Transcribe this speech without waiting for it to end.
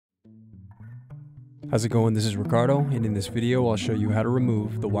How's it going? This is Ricardo, and in this video I'll show you how to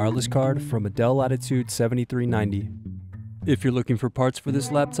remove the wireless card from a Dell Latitude 7390. If you're looking for parts for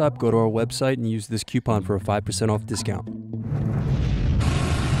this laptop, go to our website and use this coupon for a 5% off discount.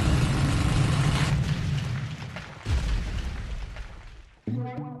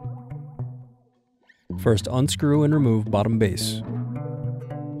 First, unscrew and remove bottom base.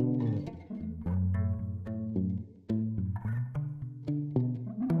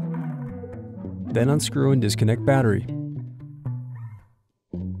 Then unscrew and disconnect battery.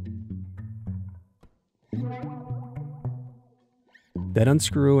 Then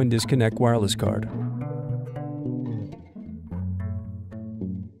unscrew and disconnect wireless card.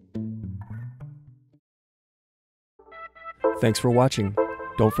 Thanks for watching.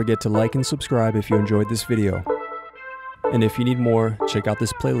 Don't forget to like and subscribe if you enjoyed this video. And if you need more, check out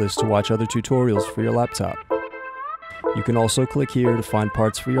this playlist to watch other tutorials for your laptop. You can also click here to find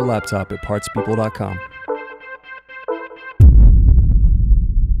parts for your laptop at partspeople.com.